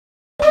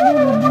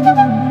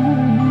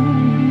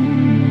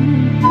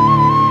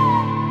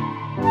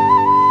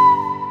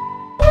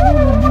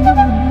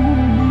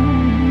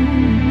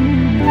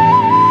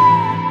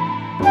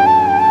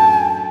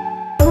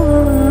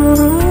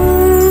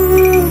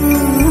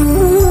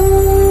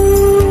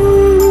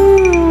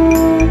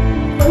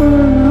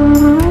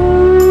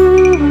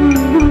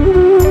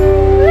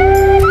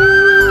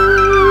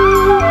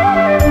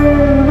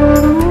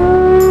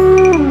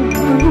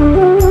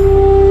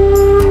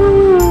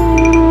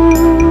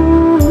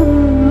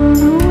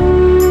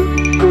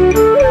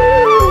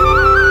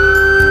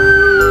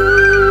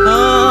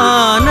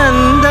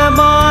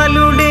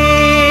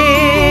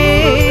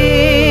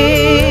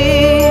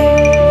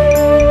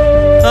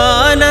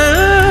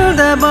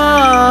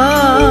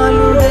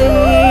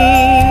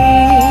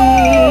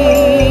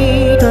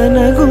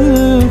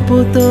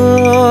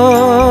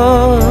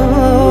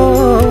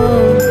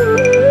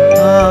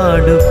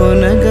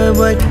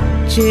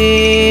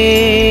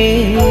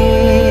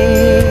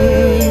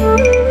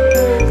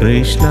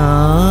Krishna,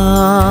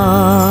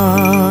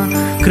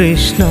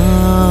 Krishna,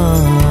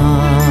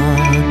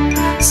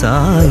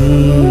 Sai,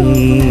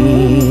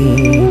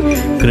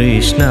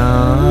 Krishna,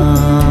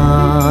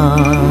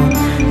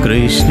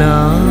 Krishna,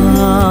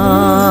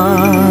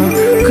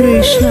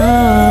 Krishna,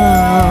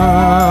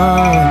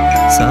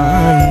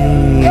 Sai,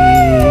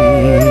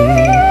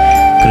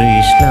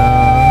 Krishna.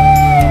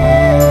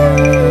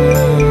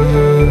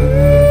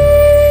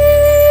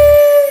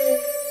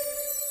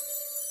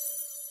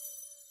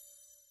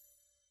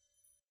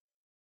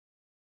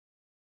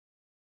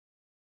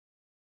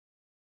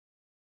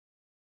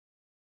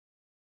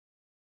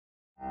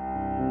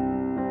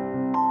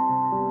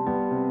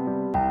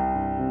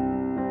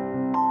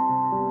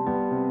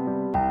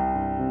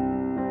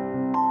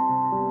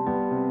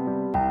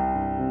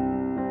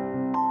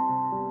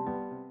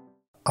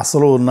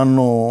 అసలు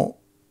నన్ను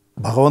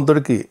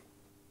భగవంతుడికి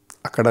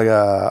అక్కడ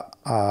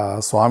ఆ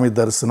స్వామి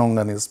దర్శనం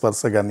కానీ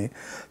స్పర్శ కానీ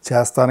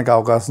చేస్తానికి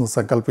అవకాశం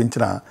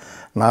సంకల్పించిన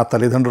నా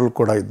తల్లిదండ్రులకు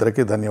కూడా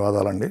ఇద్దరికీ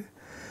ధన్యవాదాలండి.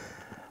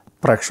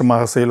 ప్రేక్షక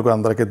మహాశయులకు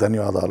అందరికీ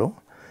ధన్యవాదాలు.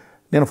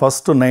 నేను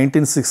ఫస్ట్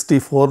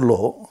 1964లో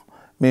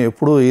మేము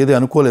ఎప్పుడూ ఏది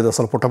అనుకోలేదు,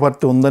 అసలు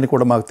పుట్టపర్తి ఉందని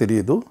కూడా మాకు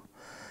తెలియదు.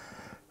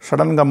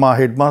 సడన్గా మా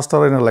హెడ్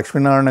మాస్టర్ అయిన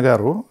లక్ష్మీనారాయణ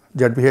గారు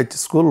జడ్పిహెచ్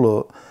స్కూల్లో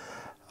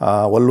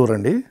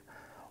వల్లూరండి,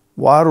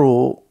 వారు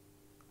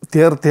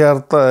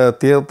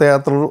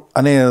తీర్థయాత్రలు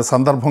అనే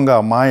సందర్భంగా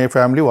మా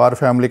ఫ్యామిలీ వారి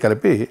ఫ్యామిలీ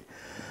కలిపి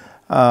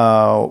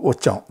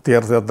వచ్చాం.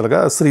 తీర్థయాత్రలుగా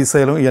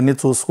శ్రీశైలం ఇవన్నీ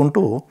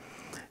చూసుకుంటూ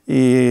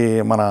ఈ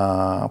మన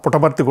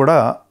పుట్టపర్తి కూడా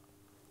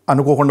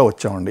అనుకోకుండా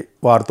వచ్చామండి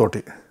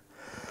వారితోటి.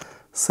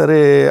 సరే,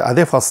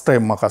 అదే ఫస్ట్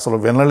టైం, మాకు అసలు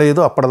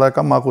వినలేదు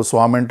అప్పటిదాకా, మాకు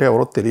స్వామి అంటే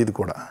ఎవరో తెలియదు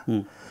కూడా.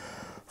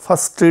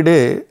 ఫస్ట్ డే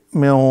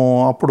మేము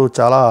అప్పుడు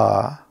చాలా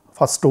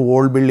ఫస్ట్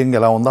ఓల్డ్ బిల్డింగ్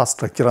ఎలా ఉందో ఆ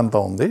స్ట్రక్చర్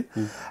అంతా ఉంది.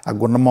 ఆ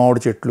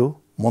గున్నమామిడి చెట్లు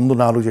ముందు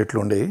 4 చెట్లు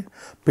ఉండేవి.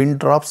 పిన్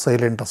డ్రాప్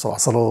సైలెంట్,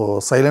 అసలు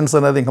సైలెన్స్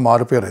అనేది ఇంకా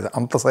మారిపోయేది,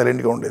 అంత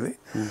సైలెంట్గా ఉండేది.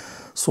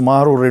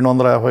 సుమారు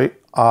 250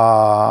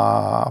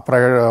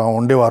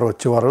 ఉండేవారు,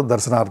 వచ్చేవారు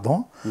దర్శనార్థం.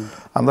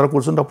 అందరూ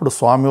కూర్చుంటే అప్పుడు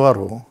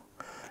స్వామివారు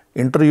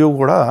ఇంటర్వ్యూ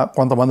కూడా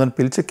కొంతమందిని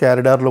పిలిచి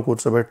క్యారిడార్లో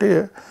కూర్చోబెట్టి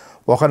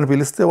ఒకరిని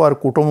పిలిస్తే వారి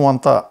కుటుంబం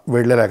అంతా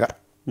వెళ్ళలేక,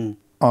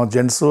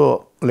 జెంట్స్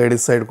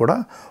లేడీస్ సైడ్ కూడా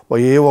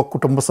ఏ ఒక్క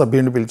కుటుంబ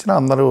సభ్యుని పిలిచినా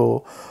అందరూ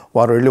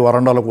వారు వెళ్ళి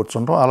వరండాలో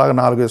కూర్చుంటాం. అలాగే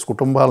 4-5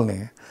 కుటుంబాలని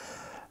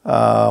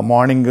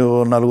మార్నింగ్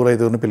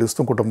 4-5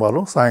 పిలుస్తూ కుటుంబాలు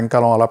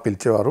సాయంకాలం అలా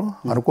పిలిచేవారు.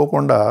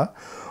 అనుకోకుండా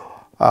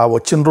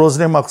వచ్చిన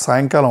రోజునే మాకు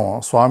సాయంకాలం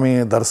స్వామి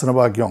దర్శన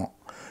భాగ్యం,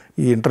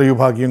 ఈ ఇంటర్వ్యూ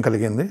భాగ్యం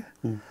కలిగింది.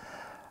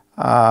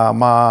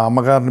 మా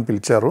అమ్మగారిని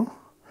పిలిచారు.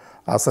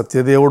 ఆ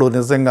సత్యదేవుడు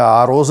నిజంగా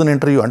ఆ రోజున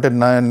ఇంటర్వ్యూ అంటే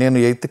నేను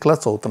 8th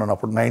క్లాస్ చదువుతున్నాను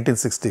అప్పుడు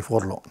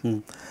 1964లో.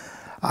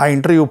 ఆ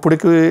ఇంటర్వ్యూ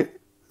ఇప్పటికీ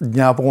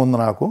జ్ఞాపకం ఉంది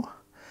నాకు.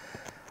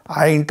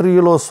 ఆ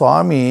ఇంటర్వ్యూలో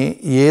స్వామి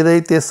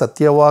ఏదైతే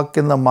సత్యవాక్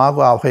కింద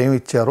మాకు అభయం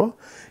ఇచ్చారో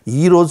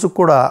ఈ రోజు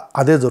కూడా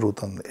అదే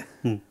జరుగుతుంది.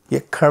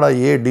 ఎక్కడ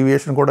ఏ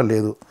డివియేషన్ కూడా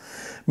లేదు.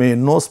 మేము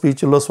ఎన్నో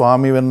స్పీచ్ల్లో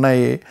స్వామి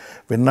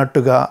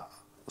విన్నట్టుగా,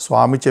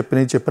 స్వామి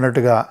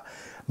చెప్పినట్టుగా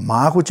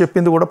మాకు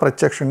చెప్పింది కూడా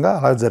ప్రత్యక్షంగా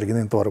అలా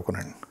జరిగింది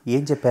ఇంతవరకునండి.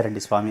 ఏం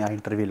చెప్పారండి స్వామి ఆ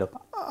ఇంటర్వ్యూలో?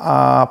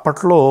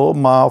 అప్పట్లో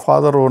మా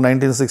ఫాదరు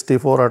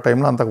 1964 ఆ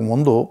టైంలో,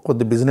 అంతకుముందు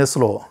కొద్ది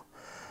బిజినెస్లో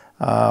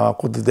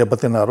కొద్ది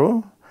దెబ్బతిన్నారు.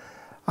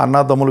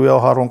 అన్నదమ్ముల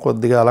వ్యవహారం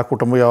కొద్దిగా, అలా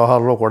కుటుంబ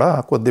వ్యవహారంలో కూడా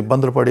కొద్ది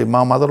ఇబ్బందులు పడి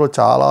మా మదరు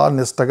చాలా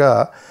నిష్టగా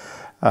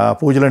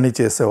పూజలన్నీ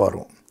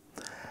చేసేవారు.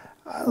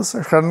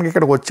 సడన్గా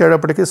ఇక్కడికి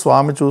వచ్చేటప్పటికి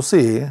స్వామి చూసి,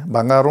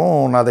 బంగారం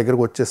నా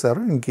దగ్గరికి వచ్చేసారు,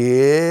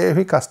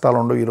 ఇంకేమీ కష్టాలు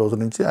ఉండవు, ఈ రోజు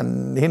నుంచి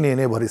అన్నీ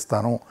నేనే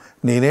భరిస్తాను,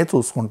 నేనే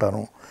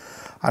చూసుకుంటాను,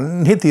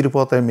 అన్నీ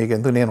తీరిపోతాయి, మీకు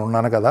ఎందుకు, నేను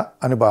ఉన్నాను కదా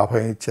అని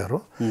అభయం ఇచ్చారు.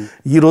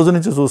 ఈ రోజు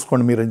నుంచి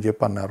చూసుకోండి మీరని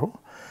చెప్పి అన్నారు.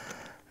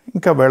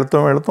 ఇంకా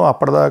వెళుతూ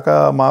అప్పటిదాకా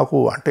మాకు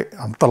అంటే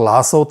అంత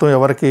లాస్ అవుతాం,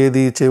 ఎవరికి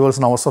ఏది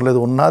చేయవలసిన అవసరం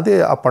లేదు, ఉన్నది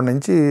అప్పటి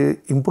నుంచి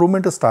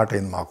ఇంప్రూవ్మెంట్ స్టార్ట్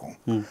అయింది మాకు.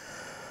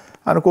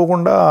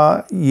 అనుకోకుండా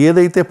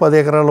ఏదైతే 10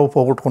 ఎకరాలు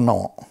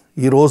పోగొట్టుకున్నామో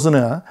ఈ రోజున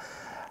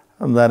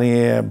దాని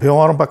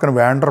భీమవరం పక్కన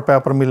వ్యాండర్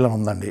పేపర్ మిల్ అని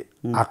ఉందండి,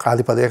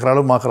 అది 10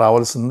 ఎకరాలు మాకు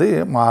రావాల్సింది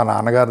మా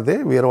నాన్నగారిదే,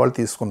 వేరే వాళ్ళు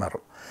తీసుకున్నారు.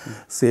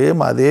 సేమ్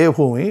అదే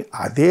భూమి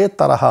అదే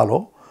తరహాలో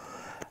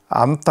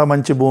అంత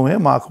మంచి భూమే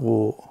మాకు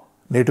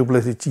నేటివ్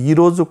ప్లేస్ ఇచ్చి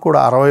ఈరోజు కూడా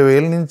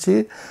 60,000 నుంచి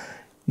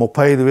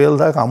 35,000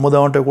 దాకా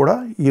అమ్ముదామంటే కూడా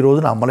ఈ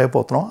రోజున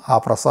అమ్మలేకపోతున్నాం. ఆ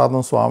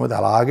ప్రసాదం స్వామిది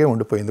అలాగే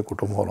ఉండిపోయింది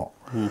కుటుంబంలో.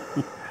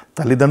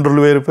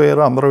 తల్లిదండ్రులు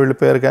వెళ్ళిపోయారు, అందరూ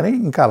వెళ్ళిపోయారు, కానీ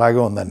ఇంకా అలాగే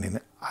ఉందండి.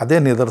 అదే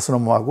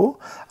నిదర్శనం మాకు.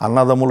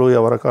 అన్నదమ్ములు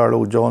ఎవరికాళ్ళు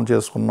ఉద్యోగం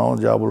చేసుకున్నాం,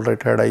 జాబులు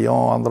రిటైర్డ్ అయ్యాం,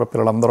 అందరూ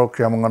పిల్లలందరూ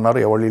క్షేమంగా ఉన్నారు,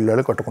 ఎవరి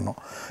ఇళ్ళు కట్టుకున్నాం.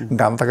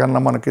 ఇంకా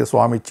అంతకన్నా మనకి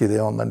స్వామి ఇచ్చేది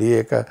ఏముందండి?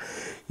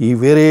 ఈ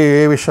వేరే ఏ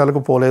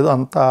విషయాలకు పోలేదు.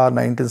 అంతా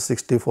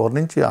 1964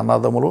 నుంచి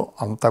అన్నదమ్ములు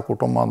అంతా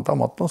కుటుంబం అంతా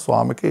మొత్తం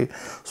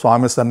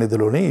స్వామి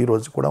సన్నిధిలోని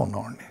ఈరోజు కూడా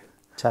ఉన్నామండి.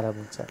 చాలా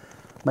బాగుంది సార్.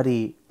 మరి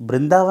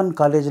బృందావన్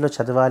కాలేజీలో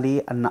చదవాలి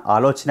అన్న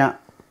ఆలోచన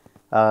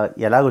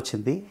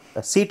ఎలాగొచ్చింది?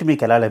 సీట్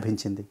మీకు ఎలా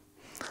లభించింది?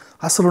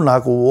 అసలు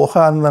నాకు ఊహ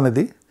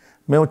అందనిది,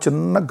 మేము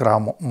చిన్న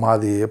గ్రామం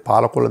మాది,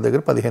 పాలకొల్ల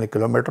దగ్గర 15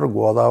 కిలోమీటర్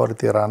గోదావరి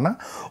తీరాన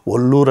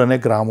ఒల్లూరు అనే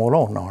గ్రామంలో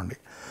ఉన్నామండి.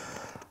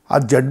 ఆ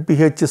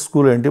జడ్పిహెచ్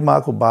స్కూల్ ఏంటి,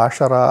 మాకు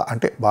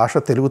భాష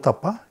తెలుగు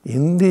తప్ప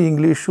హిందీ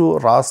ఇంగ్లీషు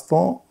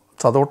రాస్తాం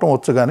చదవటం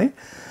వచ్చు, కానీ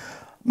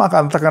మాకు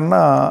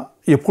అంతకన్నా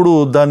ఎప్పుడు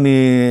దాన్ని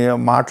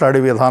మాట్లాడే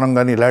విధానం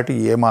కానీ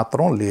ఇలాంటివి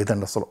ఏమాత్రం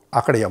లేదండి. అసలు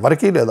అక్కడ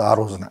ఎవరికీ లేదు ఆ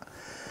రోజున.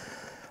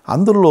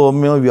 అందులో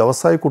మేము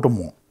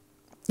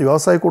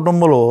వ్యవసాయ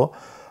కుటుంబంలో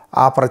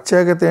ఆ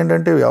ప్రత్యేకత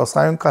ఏంటంటే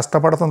వ్యవసాయం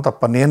కష్టపడతాం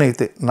తప్ప,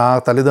 నేనైతే నా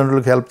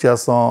తల్లిదండ్రులకు హెల్ప్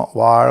చేస్తాం,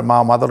 మా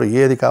మదర్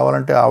ఏది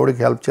కావాలంటే ఆవిడకి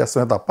హెల్ప్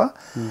చేస్తామే తప్ప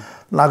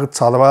నాకు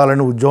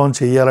చదవాలని, ఉద్యోగం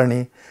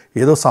చేయాలని,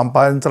 ఏదో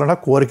సంపాదించాలన్న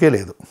కోరికే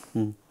లేదు.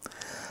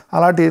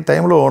 అలాంటి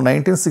టైంలో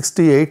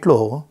 1968లో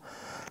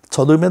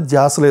చదువు మీద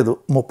ధ్యాస లేదు.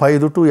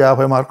 35 to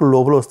 50 మార్కులు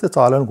లోపల వస్తే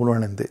చాలు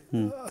అనుకున్నాను. అంతే,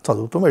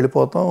 చదువుతాం,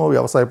 వెళ్ళిపోతాం,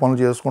 వ్యవసాయ పనులు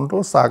చేసుకుంటూ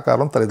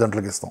సహకారం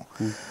తల్లిదండ్రులకు ఇస్తాం.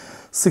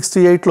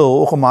 68లో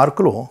ఒక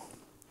మార్కులో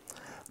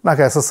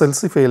నాకు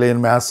ఎస్ఎస్ఎల్సి ఫెయిల్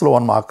అయ్యాను. మ్యాథ్స్లో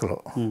 1 మార్కులో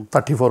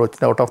 34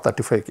 వచ్చినాయి అవుట్ ఆఫ్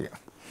 35కి.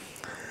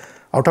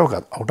 అవుట్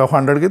ఆఫ్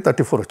 100కి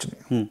 34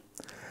 వచ్చినాయి.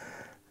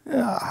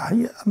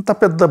 అంత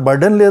పెద్ద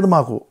బర్డెన్ లేదు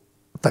మాకు.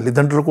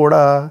 తల్లిదండ్రులు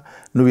కూడా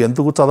నువ్వు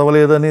ఎందుకు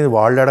చదవలేదని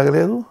వాళ్ళు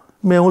అడగలేదు,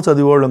 మేము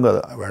చదివేవాళ్ళం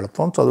కదా,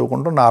 వెళతాం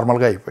చదువుకుంటాం,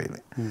 నార్మల్గా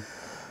అయిపోయింది.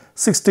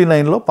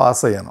 69లో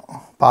పాస్ అయ్యాను.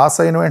 పాస్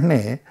అయిన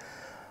వెంటనే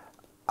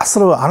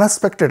అసలు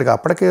అన్ఎక్స్పెక్టెడ్గా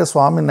అప్పటికే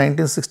స్వామి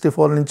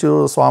 1964 నుంచి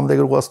స్వామి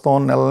దగ్గరికి వస్తాం,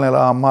 నెల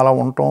అమ్మ అలా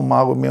ఉంటాం,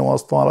 మేము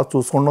వస్తాం, అలా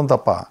చూసుకుంటాం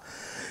తప్ప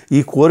ఈ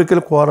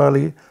కోరికలు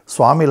కోరాలి,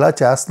 స్వామి ఇలా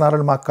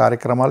చేస్తున్నారని మాకు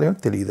కార్యక్రమాలు ఏమి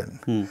తెలియదండి.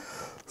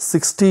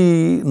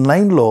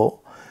 69లో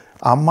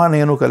అమ్మ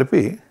నేను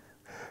కలిపి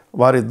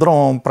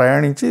వారిద్దరం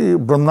ప్రయాణించి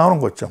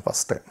బృందావనంకి వచ్చాం.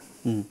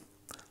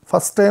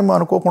 ఫస్ట్ టైం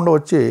అనుకోకుండా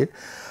వచ్చి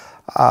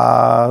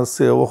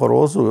ఒక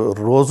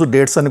రోజు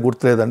డేట్స్ అని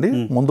గుర్తులేదండి.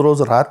 ముందు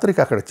రోజు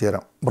రాత్రికి అక్కడ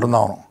చేరాం.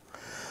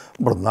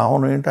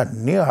 బృందావనం ఏంటి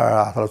అన్నీ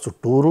అసలు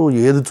చుట్టూరు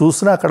ఏది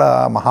చూసినా అక్కడ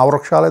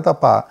మహావృక్షాలే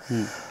తప్ప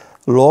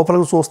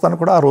లోపలికి చూస్తానికి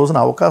కూడా ఆ రోజున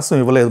అవకాశం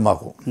ఇవ్వలేదు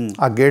మాకు.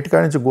 ఆ గేట్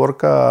కాడి నుంచి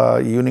గోరక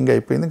ఈవినింగ్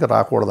అయిపోయింది, ఇంకా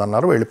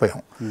రాకూడదన్నారు,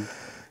 వెళ్ళిపోయాం.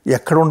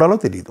 ఎక్కడ ఉండాలో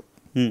తెలియదు,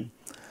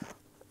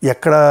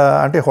 ఎక్కడ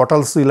అంటే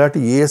హోటల్స్ ఇలాంటి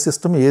ఏ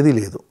సిస్టమ్ ఏదీ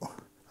లేదు.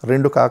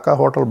 2 కాకా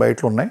హోటల్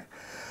బయటలు ఉన్నాయి,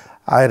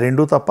 ఆ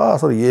 2 తప్ప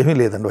అసలు ఏమీ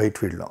లేదండి వైట్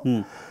ఫీల్డ్లో.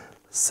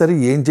 సరే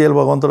ఏం చేయాలి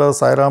భగవంతుడా,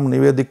 సాయిరామ్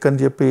నీవే దిక్కని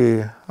చెప్పి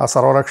ఆ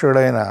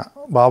సర్వరక్షకుడైన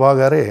బాబా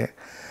గారే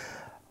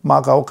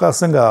మాకు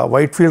అవకాశంగా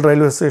white field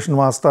railway station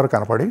master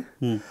కనపడి,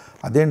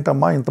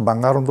 అదేంటమ్మా ఇంత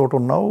బంగారంతో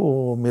ఉన్నావు,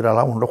 మీరు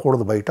అలా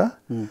ఉండకూడదు, బయట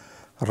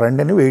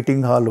రండి అని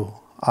వెయిటింగ్ హాలు,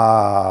 ఆ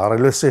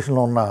రైల్వే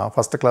స్టేషన్లో ఉన్న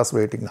ఫస్ట్ క్లాస్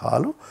వెయిటింగ్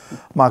హాలు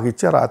మాకు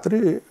ఇచ్చే, రాత్రి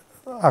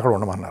అక్కడ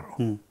ఉండమన్నారు.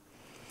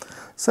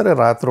 సరే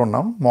రాత్రి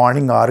ఉన్నాం.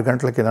 మార్నింగ్ 6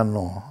 గంటలకి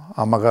నన్ను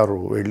అమ్మగారు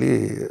వెళ్ళి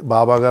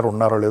బాబా గారు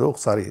ఉన్నారో లేదో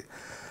ఒకసారి,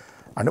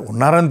 అంటే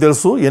ఉన్నారని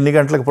తెలుసు, ఎన్ని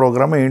గంటలకు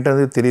ప్రోగ్రామ్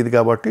ఏంటనేది తెలియదు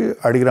కాబట్టి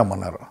అడిగి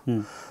రమ్మన్నారు.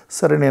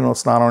 సరే నేను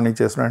స్నానం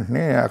చేసిన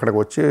వెంటనే అక్కడికి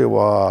వచ్చి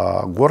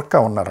గోర్ఖా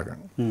ఉన్నారు అక్కడ,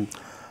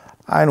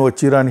 ఆయన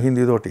వచ్చిరాని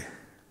హిందీతోటి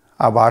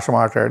ఆ భాష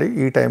మాట్లాడి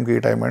ఈ టైం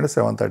అండి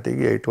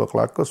 7:30కి 8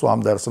 o'clock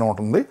స్వామి దర్శనం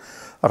ఉంటుంది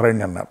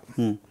రండి అన్నారు.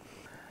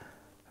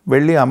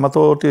 వెళ్ళి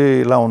అమ్మతోటి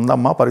ఇలా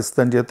ఉందమ్మా పరిస్థితి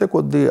అని చెప్తే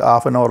కొద్ది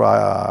హాఫ్ అన్ అవర్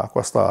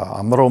కొస్త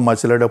అందరూ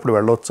మచిలేటప్పుడు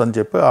వెళ్ళొచ్చు అని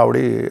చెప్పి ఆవిడ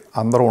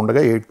అందరూ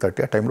ఉండగా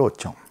 8:30 ఆ టైంలో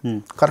వచ్చాం.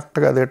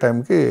 కరెక్ట్గా అదే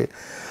టైంకి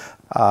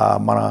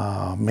మన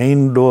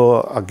మెయిన్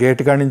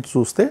గేట్ కాడి నుంచి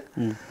చూస్తే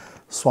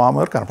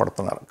స్వామివారు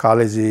కనపడుతున్నారు.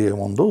 కాలేజీ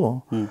ముందు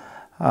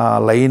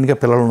లైన్గా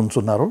పిల్లలు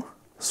నుంచున్నారు.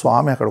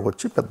 స్వామి అక్కడికి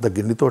వచ్చి పెద్ద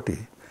గిన్నెతోటి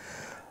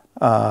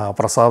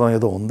ప్రసాదం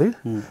ఏదో ఉంది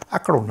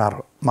అక్కడ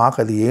ఉన్నారు. మాకు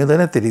అది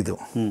ఏదైనా తెలీదు.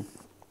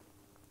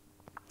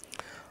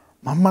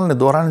 మమ్మల్ని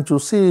దూరాన్ని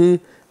చూసి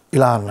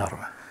ఇలా అన్నారు.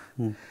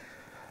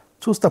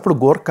 చూస్తే అప్పుడు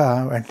గోర్ఖా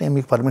వెంటనే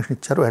మీకు పర్మిషన్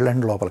ఇచ్చారు,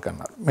 వెళ్ళండి లోపలికి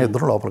అన్నారు. మేము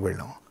ఇద్దరం లోపలికి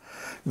వెళ్ళాము.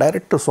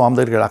 డైరెక్ట్ స్వామి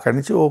దగ్గరికి వెళ్ళి అక్కడి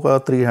నుంచి ఒక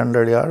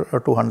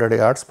 200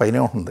 yards పైనే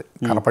ఉంటుంది,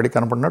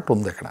 కనపడినట్టు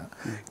ఉంది అక్కడ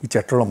ఈ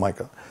చెట్లలో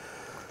మాకు.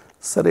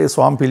 సరే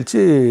స్వామి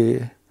పిలిచి,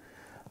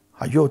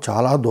 అయ్యో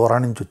చాలా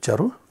దూరం నుంచి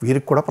వచ్చారు,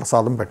 వీరికి కూడా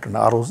ప్రసాదం పెట్టండి.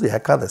 ఆ రోజు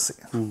ఏకాదశి.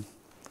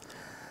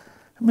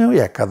 మేము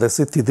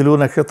ఏకాదశి తిథులు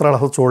నక్షత్రాలు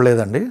అసలు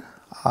చూడలేదండి.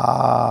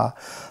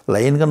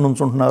 లైన్గా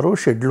నుంచుంటున్నారు,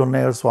 షెడ్లు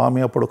ఉన్నాయి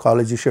స్వామి, అప్పుడు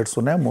కాలేజీ షెడ్స్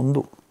ఉన్నాయి.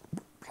 ముందు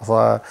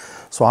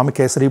స్వామి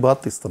కేసరీ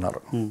బాత్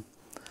ఇస్తున్నారు.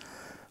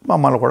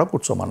 మమ్మల్ని కూడా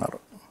కూర్చోమన్నారు.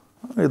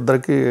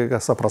 ఇద్దరికి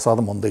కాస్త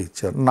ప్రసాదం ముందే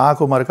ఇచ్చారు.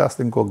 నాకు మరి కాస్త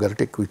ఇంకో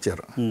గరిటె ఎక్కువ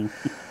ఇచ్చారు.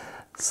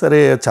 సరే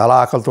చాలా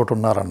ఆకలితో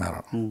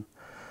ఉన్నారన్నారు.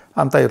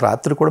 అంత ఈ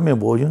రాత్రి కూడా మేము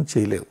భోజనం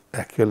చేయలేదు.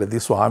 యాక్చువల్లీ అది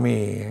స్వామి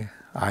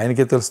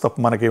ఆయనకే తెలుసు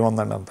తప్ప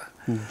మనకేముందండి అంత.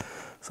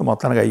 సో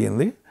మొత్తానికి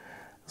అయ్యింది.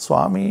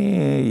 స్వామి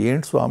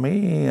ఏంటి స్వామి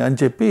అని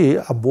చెప్పి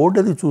ఆ బోర్డు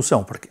అది చూసాం.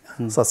 అప్పటికి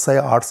సత్సాయి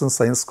ఆర్ట్స్ అండ్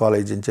సైన్స్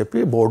కాలేజ్ అని చెప్పి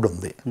బోర్డు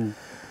ఉంది.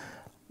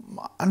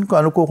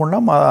 అనుకోకుండా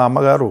మా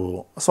అమ్మగారు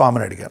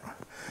స్వామిని అడిగారు,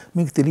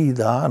 మీకు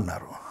తెలియదా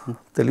అన్నారు.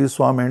 తెలియదు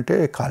స్వామి అంటే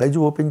కాలేజీ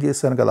ఓపెన్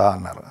చేశాను కదా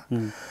అన్నారు.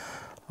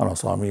 అవును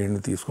స్వామి ఏంటి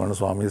తీసుకోండి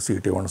స్వామి,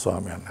 సీట్ ఇవ్వండి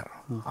స్వామి అన్నారు.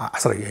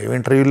 అసలు ఏమి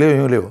ఇంటర్వ్యూలు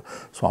ఏమీ లేవు.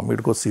 స్వామి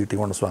వీటికి సీట్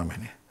ఇవ్వండి స్వామి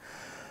అని.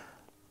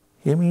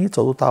 ఏమి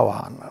చదువుతావా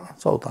అన్నారు.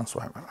 చదువుతాను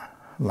స్వామి అన్న.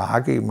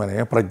 నాకు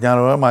మన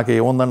ప్రజ్ఞానం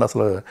మాకేముందండి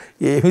అసలు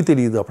ఏమీ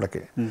తెలియదు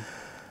అప్పటికి.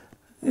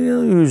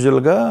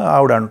 యూజువల్గా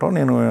ఆవిడ అంటాం,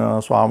 నేను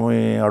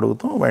స్వామి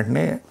అడుగుతాం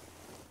వెంటనే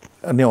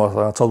నేను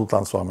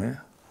చదువుతాను స్వామి.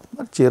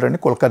 చీరని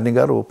కులకర్ణి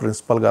గారు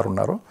ప్రిన్సిపల్ గారు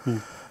ఉన్నారు,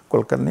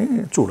 కులకర్ణి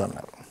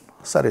చూడన్నారు.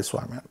 సరే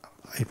స్వామి అన్నారు.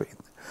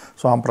 అయిపోయింది.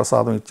 స్వామి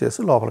ప్రసాదం ఇచ్చేసి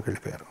లోపలికి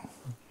వెళ్ళిపోయారు.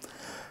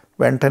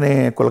 వెంటనే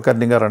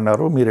కులకర్ణి గారు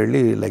అన్నారు, మీరు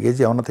వెళ్ళి లగేజ్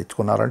ఏమన్నా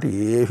తెచ్చుకున్నారంటే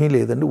ఏమీ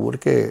లేదండి,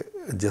 ఊరికే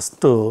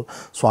జస్ట్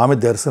స్వామి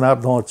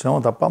దర్శనార్థం వచ్చాము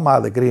తప్ప మా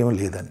దగ్గర ఏమీ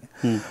లేదని.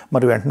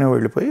 మరి వెంటనే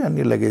వెళ్ళిపోయి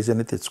అన్ని లగేజ్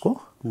అన్ని తెచ్చుకో,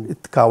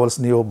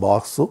 కావాల్సినవి ఓ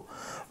బాక్సు,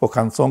 ఒక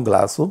కంచం,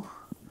 గ్లాసు,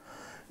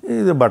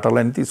 ఇది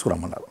బట్టలన్నీ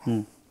తీసుకురమ్మన్నారు.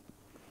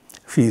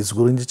 ఫీజు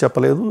గురించి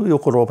చెప్పలేదు,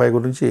 ₹1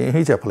 గురించి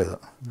ఏమీ చెప్పలేదు.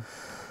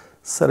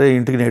 సరే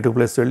ఇంటికి నేటివ్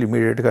ప్లేస్ వెళ్ళి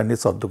ఇమీడియట్గా అన్నీ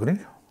సర్దుకుని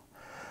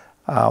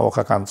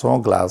ఒక కంచం,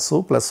 గ్లాసు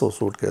ప్లస్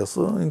సూట్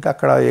కేసు, ఇంకా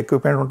అక్కడ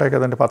ఎక్విప్మెంట్ ఉంటాయి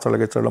కదండి, పచ్చళ్ళు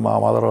గిచ్చళ్ళు, మా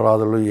మదర్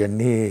రాజులు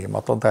ఇవన్నీ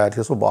మొత్తం తయారు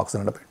చేసి బాక్స్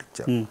నిండా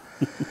పెట్టించారు.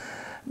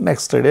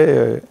 నెక్స్ట్ డే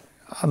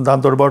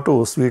దాంతోపాటు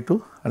స్వీటు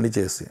అన్నీ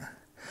చేసి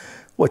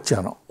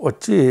వచ్చాను.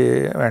 వచ్చి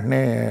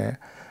వెంటనే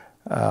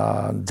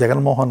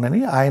జగన్మోహన్ అని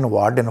ఆయన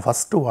వార్డెన్,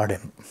 ఫస్ట్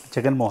వార్డెన్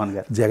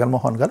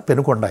జగన్మోహన్ గారు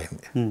పెనుకొండ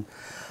అయింది.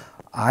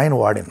 ఆయన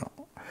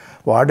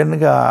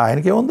వార్డెన్గా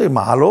ఆయనకేముంది,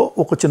 మాలో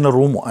ఒక చిన్న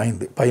రూము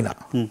అయింది పైన.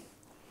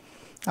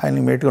 ఆయన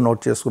ఇమీడియట్గా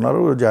నోట్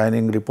చేసుకున్నారు.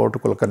 జాయినింగ్ రిపోర్ట్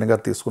కులకర్ణి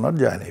గారు తీసుకున్నారు.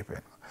 జాయిన్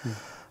అయిపోయాను.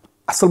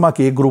 అసలు మాకు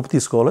ఏ గ్రూప్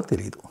తీసుకోవాలో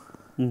తెలియదు,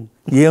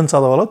 ఏం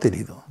చదవాలో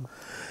తెలియదు.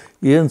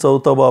 ఏం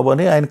చదువుతావు బాబు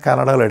అని ఆయన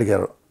కన్నడలో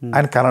అడిగారు.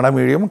 ఆయన కన్నడ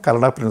మీడియం,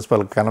 కన్నడ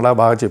ప్రిన్సిపల్, కన్నడ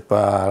బాగా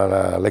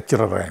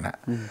లెక్చరర్ ఆయన.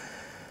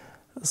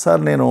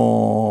 సార్ నేను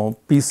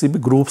పీసీబీ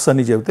గ్రూప్స్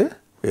అని చెబితే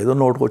ఏదో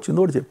నోటుకు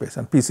వచ్చిందో ఒకటి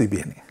చెప్పేశాను, పీసీబీ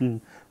అని.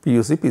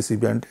 పియూసీ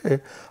పీసీబీ అంటే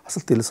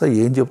అసలు తెలుసా,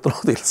 ఏం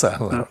చెప్తున్నావు తెలుసా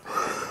అన్నారు.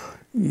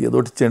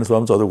 ఏదోటి ఇచ్చేయండి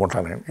స్వామి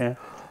చదువుకుంటానండి.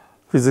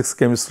 ఫిజిక్స్,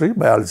 కెమిస్ట్రీ,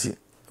 బయాలజీ,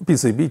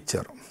 పీసీబీ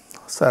ఇచ్చారు.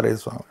 సరే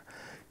స్వామి,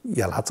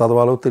 ఎలా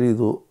చదవాలో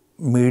తెలియదు.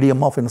 మీడియం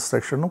ఆఫ్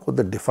ఇన్స్ట్రక్షన్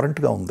కొద్దిగా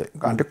డిఫరెంట్గా ఉంది.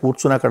 అంటే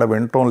కూర్చుని అక్కడ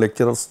వినటం,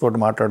 లెక్చరర్స్ తోటి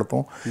మాట్లాడటం,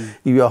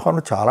 ఈ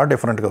వ్యవహారం చాలా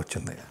డిఫరెంట్గా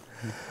వచ్చింది.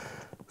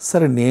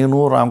 సరే నేను,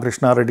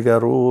 రామకృష్ణారెడ్డి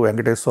గారు,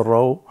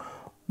 వెంకటేశ్వరరావు,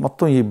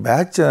 మొత్తం ఈ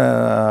బ్యాచ్,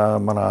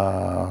 మన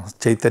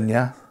చైతన్య,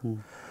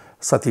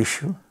 సతీష్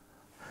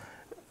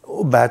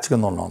బ్యాచ్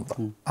కింద ఉన్నాం.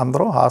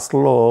 అందరం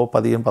హాస్టల్లో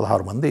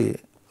 15-16 మంది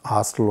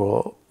హాస్టల్లో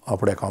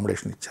అప్పుడు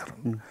అకామిడేషన్ ఇచ్చారు.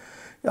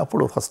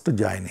 అప్పుడు ఫస్ట్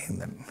జాయిన్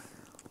అయిందండి.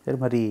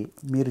 మరి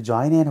మీరు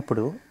జాయిన్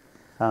అయినప్పుడు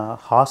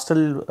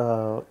హాస్టల్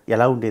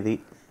ఎలా ఉండేది,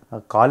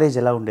 కాలేజ్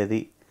ఎలా ఉండేది,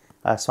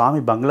 స్వామి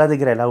బంగ్లా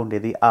దగ్గర ఎలా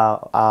ఉండేది,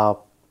 ఆ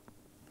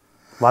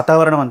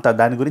వాతావరణం అంతా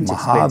దాని గురించి?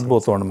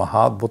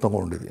 మహాద్భుతంగా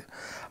ఉండేది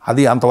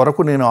అది.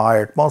 అంతవరకు నేను ఆ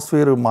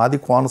అట్మాస్ఫియర్, మాది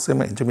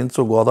కోనసీమ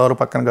ఇంచుమించు గోదావరి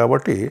పక్కన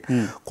కాబట్టి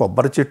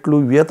కొబ్బరి చెట్లు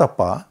ఇవే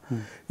తప్ప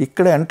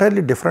ఇక్కడ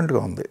ఎంటైర్లీ డిఫరెంట్గా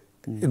ఉంది.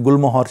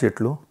 గుల్మోహార్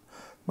చెట్లు,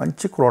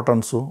 మంచి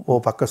క్రోటన్స్, ఓ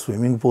పక్క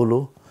స్విమ్మింగ్ పూలు,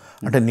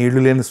 అంటే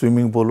నీళ్లు లేని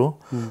స్విమ్మింగ్ పూలు,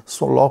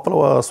 సో లోపల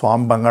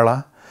స్వామి బంగాళా,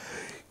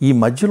 ఈ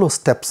మధ్యలో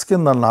స్టెప్స్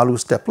కింద 4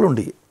 స్టెప్లు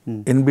ఉండేవి.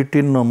 ఇన్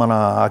బిట్వీన్ మన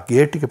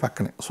గేట్కి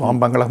పక్కనే, స్వామి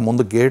బంగాళాకి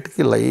ముందు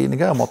గేట్కి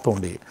లైన్గా మొత్తం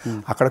ఉండేవి.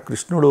 అక్కడ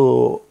కృష్ణుడు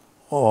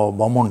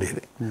బొమ్మ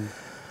ఉండేది.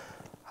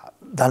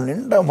 దాని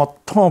నిండా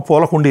మొత్తం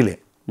పూల కుండీలే,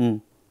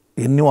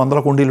 ఎన్ని వందల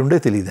కుండీలు ఉండే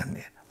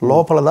తెలియదండి.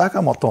 లోపల దాకా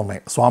మొత్తం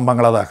ఉన్నాయి, స్వామి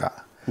బంగ్లా దాకా.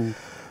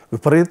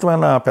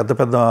 విపరీతమైన పెద్ద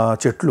పెద్ద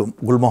చెట్లు,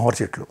 గుల్మోహర్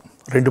చెట్లు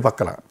 2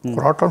 పక్కల.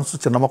 క్రాటన్స్,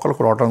 చిన్న మొక్కలు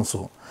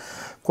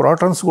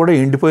క్రాటన్స్ కూడా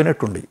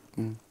ఎండిపోయినట్టుండి.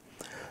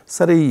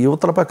 సరే ఈ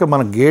యువతల పక్క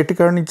మన గేట్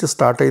కాడి నుంచి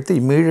స్టార్ట్ అయితే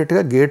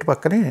ఇమీడియట్గా గేట్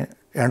పక్కనే,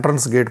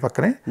 ఎంట్రన్స్ గేట్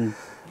పక్కనే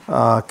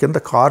కింద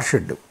కార్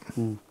షెడ్,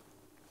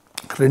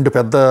 2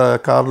 పెద్ద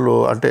కార్లు,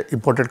 అంటే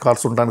ఇంపోర్టెడ్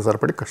కార్స్ ఉండడానికి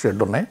సరిపడి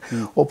షెడ్ ఉన్నాయి.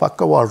 ఓ పక్క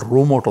వాళ్ళ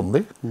రూమ్ ఒకటి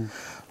ఉంది.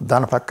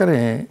 దాని పక్కనే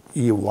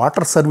ఈ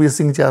వాటర్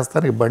సర్వీసింగ్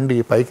చేస్తానికి బండి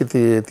పైకి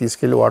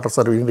తీసుకెళ్ళి వాటర్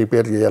సర్వీసింగ్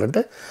రిపేర్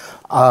చేయాలంటే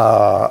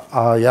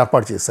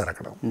ఏర్పాటు చేశారు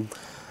అక్కడ.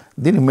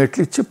 దీన్ని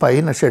మెట్లు ఇచ్చి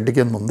పైన షెడ్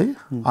కింద ఉంది.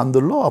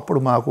 అందులో అప్పుడు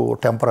మాకు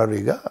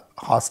టెంపరీగా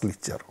హాస్టల్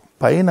ఇచ్చారు.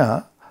 పైన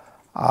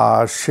ఆ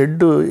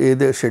షెడ్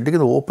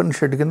కింద, ఓపెన్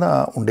షెడ్ కింద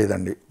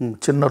ఉండేదండి.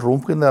 చిన్న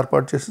రూమ్ కింద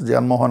ఏర్పాటు చేసి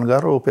జగన్మోహన్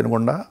గారు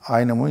పెనుగొండ,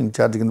 ఆయనేమో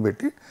ఇన్ఛార్జ్ కింద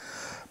పెట్టి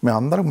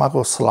మేమందరం మాకు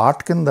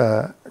స్లాట్ కింద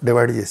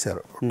డివైడ్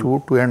చేశారు.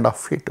 2.5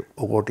 feet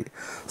ఒకటి,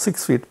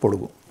 6 feet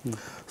పొడుగు.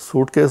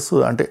 సూట్ కేసు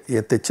అంటే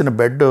తెచ్చిన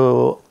బెడ్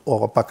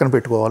ఒక పక్కన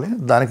పెట్టుకోవాలి,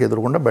 దానికి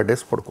ఎదురుకుండా బెడ్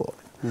వేసి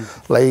పడుకోవాలి,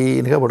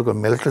 లైన్గా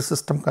పడుకోవాలి. మిలిటరీ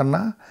సిస్టమ్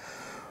కన్నా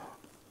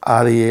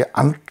అది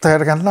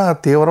అంతకన్నా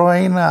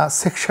తీవ్రమైన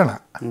శిక్షణ,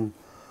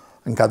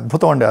 ఇంకా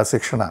అద్భుతం అండి ఆ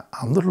శిక్షణ.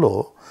 అందులో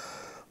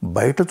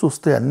బయట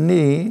చూస్తే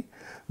అన్నీ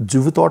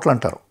జువ్వి తోటలు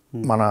అంటారు,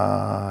 మన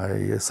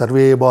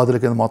సర్వే బాదుల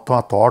కింద మొత్తం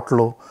ఆ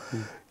తోటలు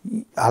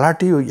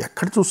అలాంటివి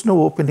ఎక్కడ చూసినా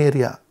ఓపెన్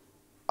ఏరియా,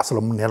 అసలు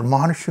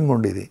నిర్మానుష్యంగా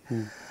ఉండేది.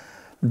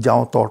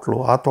 జామ తోటలు,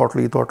 ఆ తోటలు,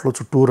 ఈ తోటలు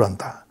చుట్టూరు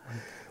అంతా.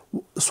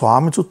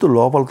 స్వామి చుట్టూ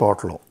లోపల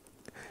తోటలు.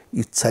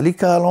 ఈ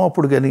చలికాలం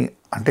అప్పుడు కానీ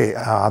అంటే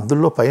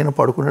అందులో పైన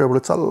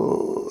పడుకునేటప్పుడు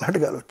చల్లటి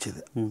గాలి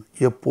వచ్చేది.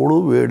 ఎప్పుడు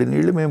వేడి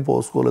నీళ్ళు మేము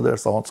పోసుకోలేదు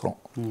 2 సంవత్సరం.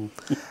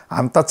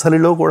 అంత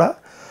చలిలో కూడా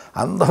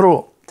అందరూ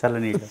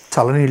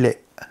చల్లనీళ్ళే.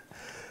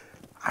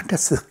 అంటే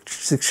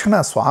శిక్షణ,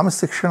 స్వామి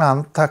శిక్షణ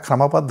అంత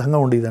క్రమబద్ధంగా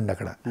ఉండేదండి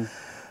అక్కడ.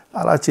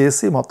 అలా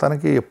చేసి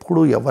మొత్తానికి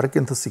ఎప్పుడూ ఎవరికి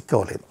ఇంత సిక్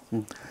అవ్వలేదు.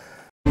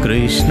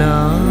 కృష్ణ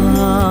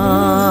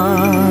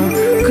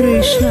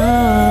కృష్ణ